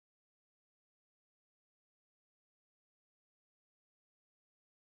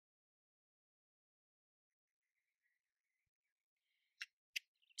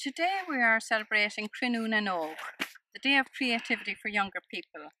Today we are celebrating Cruinniú, the Day of Creativity for Younger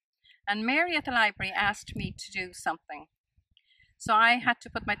People. And Mary at the library asked me to do something. So I had to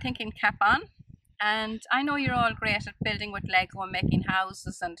put my thinking cap on. And I know you're all great at building with Lego and making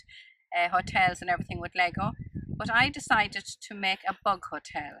houses and hotels and everything with Lego. But I decided to make a bug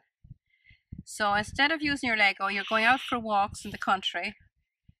hotel. So instead of using your Lego, you're going out for walks in the country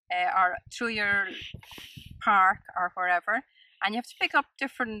or through your park or wherever, and you have to pick up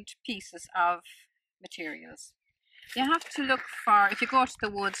different pieces of materials. You have to look for, if you go to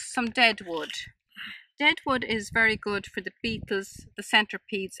the woods, some dead wood. Dead wood is very good for the beetles, the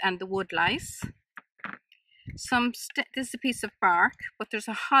centipedes and the wood lice. This is a piece of bark, but there's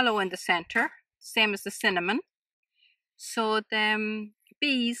a hollow in the center, same as the cinnamon. So the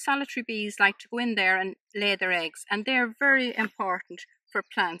bees, solitary bees, like to go in there and lay their eggs, and they're very important for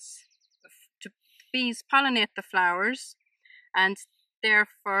plants. Bees pollinate the flowers and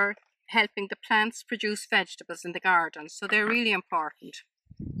therefore helping the plants produce vegetables in the garden. So they're really important.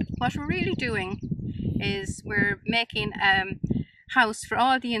 What we're really doing is we're making a house for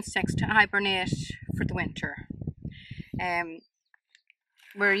all the insects to hibernate for the winter.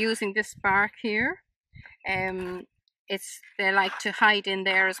 We're using this bark here. They like to hide in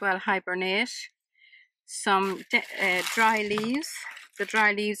there as well, hibernate. Some dry leaves. The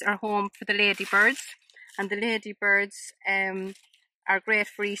dry leaves are home for the ladybirds, and the ladybirds are great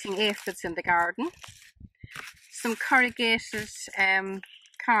for eating aphids in the garden. Some corrugated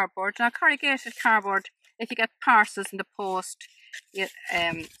cardboard. Now, corrugated cardboard, if you get parcels in the post,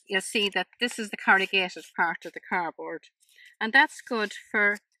 you'll see that this is the corrugated part of the cardboard, and that's good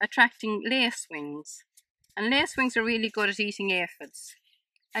for attracting lacewings. And lacewings are really good at eating aphids,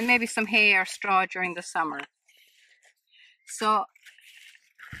 and maybe some hay or straw during the summer. So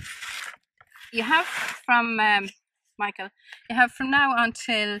you have from you have from now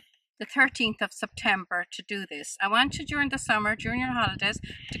until the 13th of September to do this. I want you during the summer, during your holidays,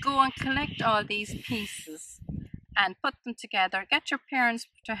 to go and collect all these pieces and put them together. Get your parents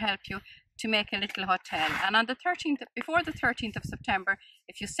to help you to make a little hotel. And on the 13th, before the 13th of September,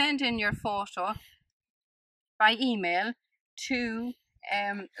 if you send in your photo by email to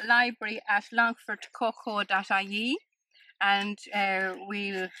library@longfordcoco.ie, and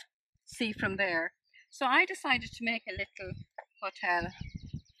we'll see from there. So I decided to make a little hotel.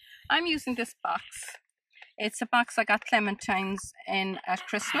 I'm using this box. It's a box I got clementines in at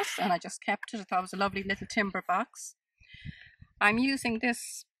Christmas, and I just kept it. I thought it was a lovely little timber box. I'm using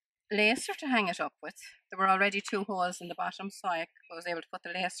this lacer to hang it up with. There were already 2 holes in the bottom, so I was able to put the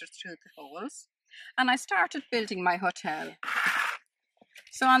lacer through the holes. And I started building my hotel.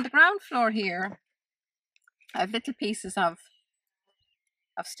 So on the ground floor here, I have little pieces of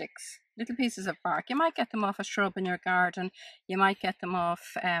sticks, little pieces of bark. You might get them off a shrub in your garden. You might get them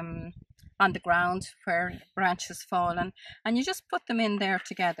off on the ground where branches fall, and you just put them in there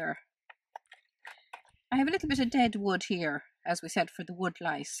together. I have a little bit of dead wood here, as we said, for the wood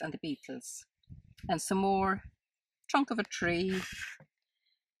lice and the beetles, and some more trunk of a tree,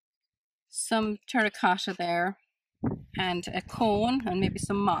 some terracotta there, and a cone, and maybe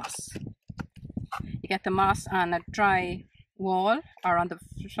some moss. You get the moss on a dry wall or on the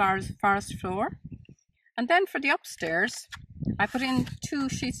forest floor. And then for the upstairs, I put in 2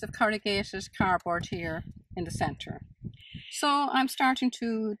 sheets of corrugated cardboard here in the center. So I'm starting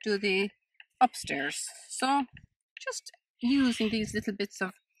to do the upstairs. So just using these little bits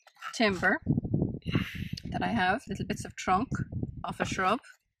of timber that I have, little bits of trunk off a shrub.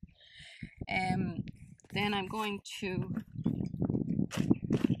 Then I'm going to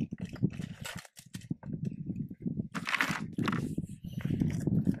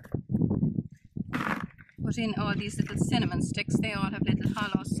put in all these little cinnamon sticks. They all have little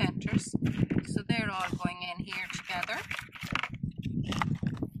hollow centers, so they're all going in here together.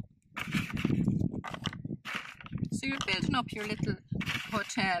 So you're building up your little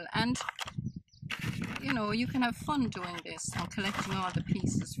hotel, and you know, you can have fun doing this and collecting all the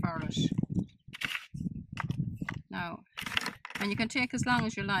pieces for it. Now, and you can take as long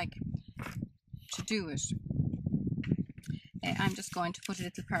as you like to do it. I'm just going to put a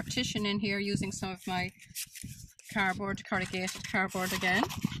little partition in here using some of my cardboard, corrugated cardboard again.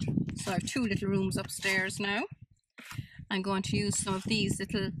 So I have 2 little rooms upstairs now. I'm going to use some of these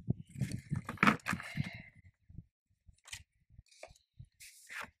little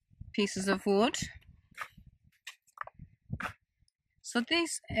pieces of wood. So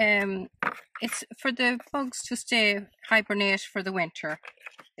these, it's for the bugs to hibernate for the winter.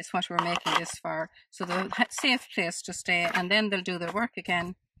 Is what we're making this for. So they'll have a safe place to stay, and then they'll do their work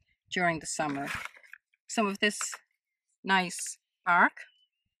again during the summer. Some of this nice bark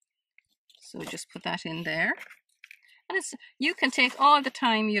So just put that in there. And you can take all the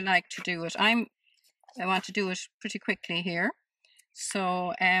time you like to do it. I want to do it pretty quickly here.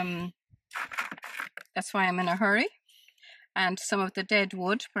 So that's why I'm in a hurry. And some of the dead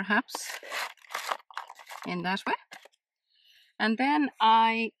wood, perhaps, in that way. And then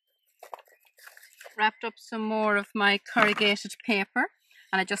I wrapped up some more of my corrugated paper,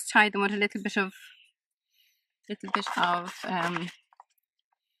 and I just tied them with a little bit of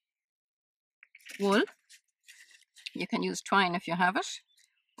wool. You can use twine if you have it.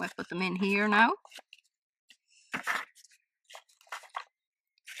 I'll put them in here now.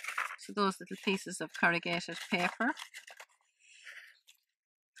 So those little pieces of corrugated paper.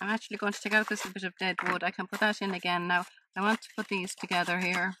 I'm actually going to take out this little bit of dead wood. I can put that in again now. I want to put these together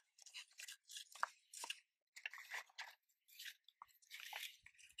here.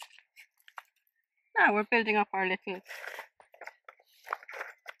 Now we're building up our little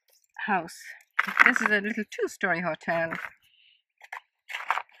house. This is a little 2-story hotel.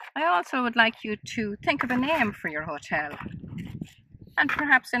 I also would like you to think of a name for your hotel, and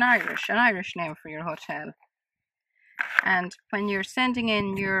perhaps an Irish name for your hotel. And when you're sending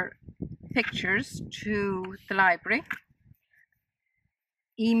in your pictures to the library,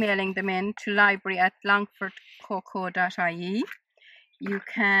 emailing them in to library@longfordcoco.ie, you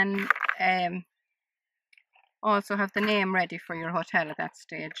can also have the name ready for your hotel at that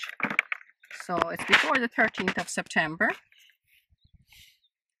stage. So it's before the 13th of September.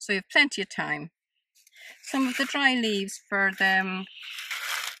 So you have plenty of time. Some of the dry leaves are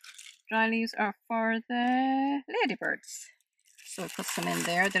for the ladybirds. So we'll put some in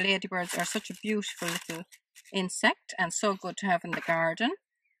there. The ladybirds are such a beautiful little insect and so good to have in the garden.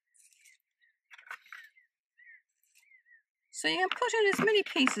 So you can put in as many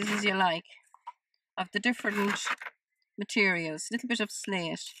pieces as you like of the different materials, a little bit of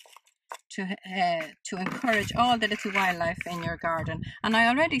slate, to encourage all the little wildlife in your garden. And I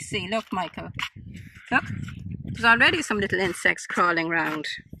already see, look Michael, look, there's already some little insects crawling around.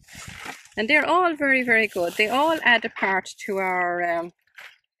 And they're all very, very good. They all add a part to our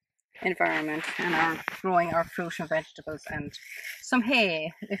environment and our growing our fruit and vegetables. And some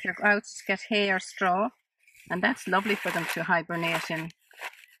hay, if you're out to get hay or straw, and that's lovely for them to hibernate in.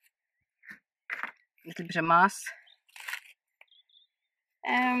 A little bit of moss.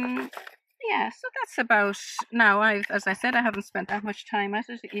 Yeah, so that's about now. As I said, I haven't spent that much time at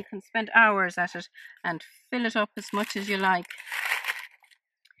it. You can spend hours at it and fill it up as much as you like,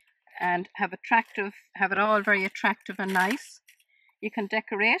 and have it all very attractive and nice. You can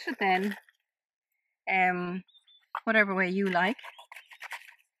decorate it then, whatever way you like.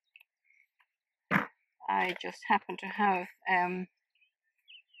 I just happen to have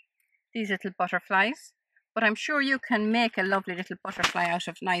these little butterflies. But I'm sure you can make a lovely little butterfly out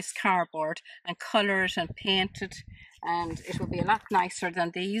of nice cardboard and colour it and paint it, and it will be a lot nicer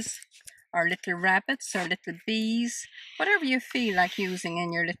than these, or little rabbits or little bees, whatever you feel like using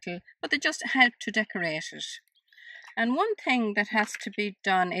in your little, but they just help to decorate it. And one thing that has to be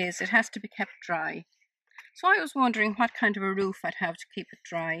done is it has to be kept dry. So I was wondering what kind of a roof I'd have to keep it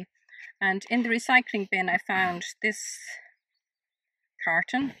dry. And in the recycling bin I found this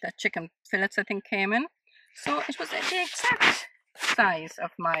carton that chicken fillets I think came in. So it was the exact size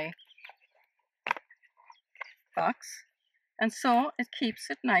of my box, and so it keeps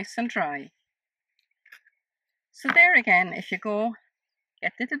it nice and dry. So there again, if you go,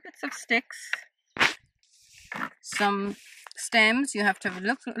 get little bits of sticks, some stems. You have to have a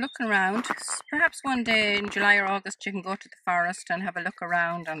look around. Perhaps one day in July or August you can go to the forest and have a look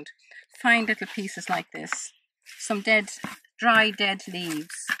around and find little pieces like this. Some dry dead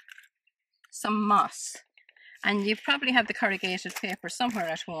leaves, some moss. And you probably have the corrugated paper somewhere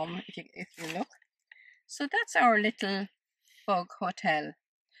at home if you look. So that's our little bug hotel.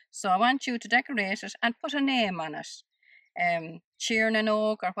 So I want you to decorate it and put a name on it.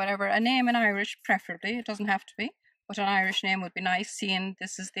 Cruinniú or whatever, a name in Irish preferably. It doesn't have to be, but an Irish name would be nice, seeing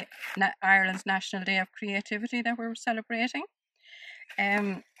this is the Ireland's National Day of Creativity that we're celebrating.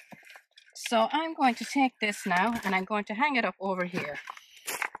 So I'm going to take this now and I'm going to hang it up over here.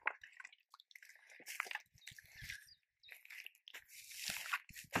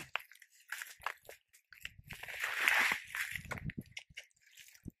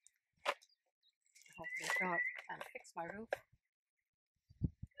 And fix my roof.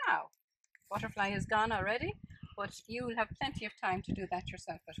 Now, butterfly is gone already, but you'll have plenty of time to do that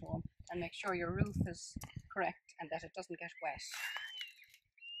yourself at home and make sure your roof is correct and that it doesn't get wet.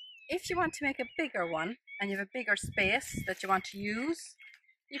 If you want to make a bigger one and you have a bigger space that you want to use,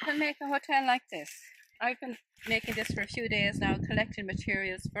 you can make a hotel like this. I've been making this for a few days now, collecting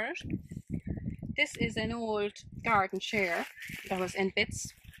materials for it. this is an old garden chair that was in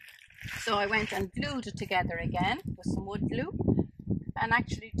bits. So I went and glued it together again with some wood glue, and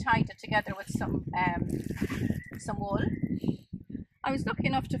actually tied it together with some wool. I was lucky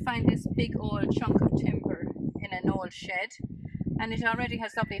enough to find this big old chunk of timber in an old shed, and it already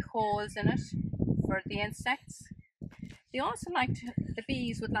has lovely holes in it for the insects. They also the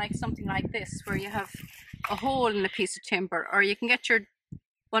bees would like something like this, where you have a hole in a piece of timber, or you can get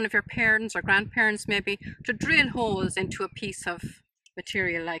one of your parents or grandparents maybe to drill holes into a piece of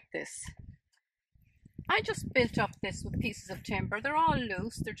material like this. I just built up this with pieces of timber. They're all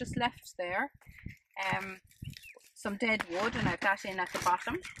loose, they're just left there. Some dead wood, and I've that in at the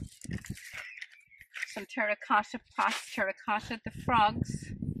bottom. Some terracotta pots, the frogs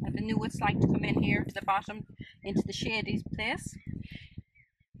and the newts like to come in here to the bottom into the shady place.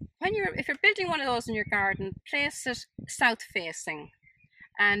 If you're building one of those in your garden, place it south facing,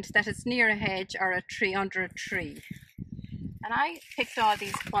 and that it's near a hedge or a tree, under a tree. And I picked all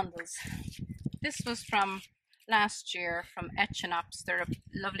these bundles. This was from last year from Echinops. They're a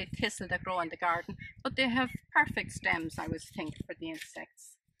lovely thistle that grow in the garden, but they have perfect stems, I would think, for the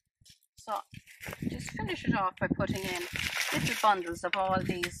insects. So just finish it off by putting in little bundles of all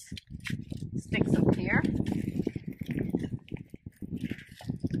these sticks up here.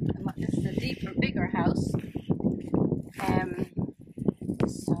 This is a deeper, bigger house. And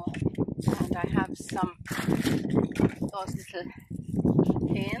I have some those little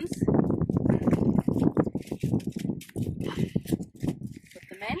pins. Put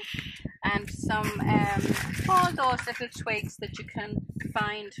them in, and some all those little twigs that you can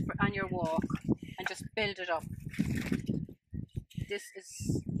find on your walk, and just build it up. This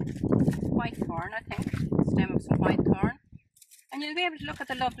is white thorn, I think, stem of some white thorn, and you'll be able to look at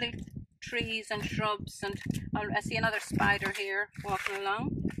the lovely trees and shrubs. And I see another spider here walking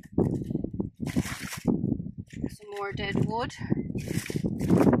along. Some more dead wood.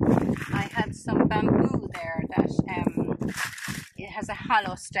 I had some bamboo there that it has a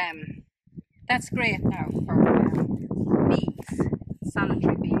hollow stem. That's great now for bees,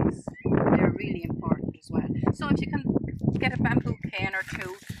 solitary bees. They're really important as well. So if you can get a bamboo cane or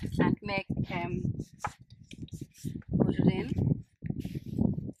two and make put it in.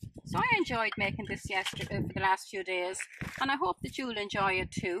 So I enjoyed making this yesterday for the last few days, and I hope that you'll enjoy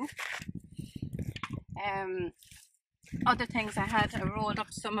it too. Other things I rolled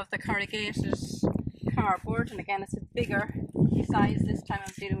up some of the corrugated cardboard, and again it's a bigger size. This time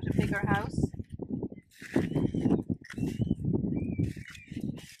I'm dealing with a bigger house.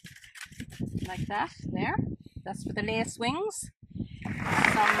 Like that, there. That's for the lace wings.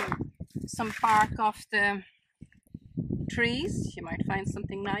 Some bark off the trees. You might find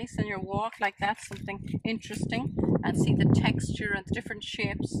something nice on your walk like that, something interesting, and see the texture and the different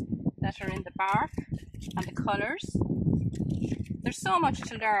shapes that are in the bark and the colours. There's so much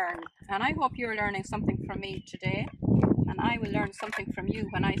to learn, and I hope you're learning something from me today, and I will learn something from you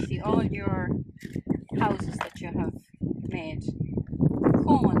when I see all your houses that you have made.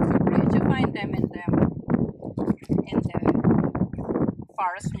 Cones are great. You find them in the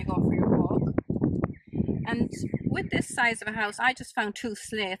forest when you go for your walk. And with this size of a house, I just found 2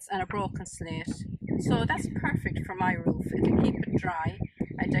 slates and a broken slate, so that's perfect for my roof. It'll keep it dry.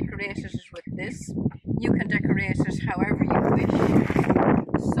 I decorated it with this. You can decorate it however you wish.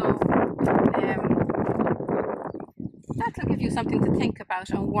 So that'll give you something to think about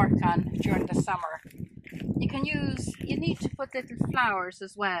and work on during the summer. You need to put little flowers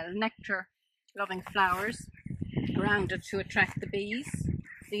as well, nectar loving flowers around it to attract the bees.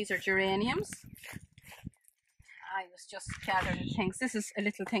 These are geraniums. I was just gathering things. This is a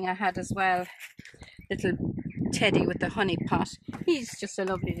little thing I had as well, little teddy with the honey pot. He's just a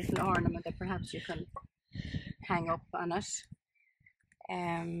lovely little ornament that perhaps you can hang up on it.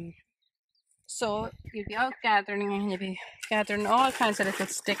 So you'll be out gathering, and you'll be gathering all kinds of little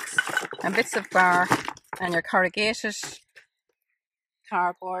sticks and bits of bark and your corrugated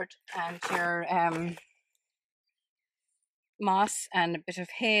cardboard and your moss and a bit of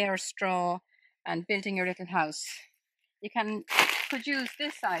hay or straw, and building your little house. You could use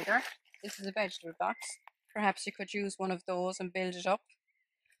this either. This is a vegetable box. Perhaps you could use one of those and build it up.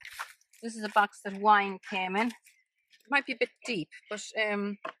 This is a box that wine came in. It might be a bit deep, but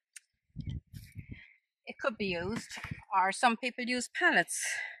it could be used. Or some people use pallets,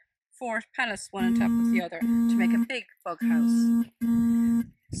 4 pallets, one on top of the other, to make a big bug house.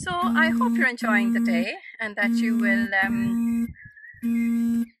 So I hope you're enjoying the day, and that you will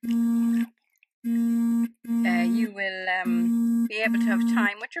be be able to have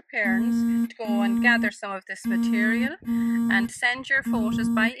time with your parents to go and gather some of this material and send your photos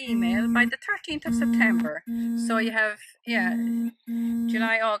by email by the 13th of September. So you have, yeah,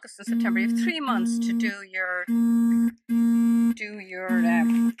 July, August and September. You have 3 months to do your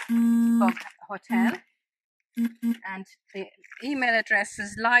bug hotel. And the email address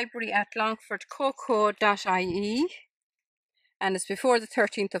is library@longfordcoco.ie, and it's before the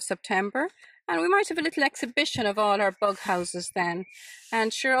 13th of September. And we might have a little exhibition of all our bug houses then.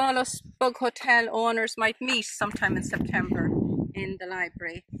 And sure, all us bug hotel owners might meet sometime in September in the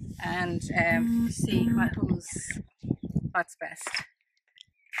library and see what's best.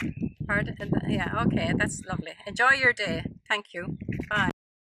 Pardon? Yeah, okay, that's lovely. Enjoy your day. Thank you. Bye.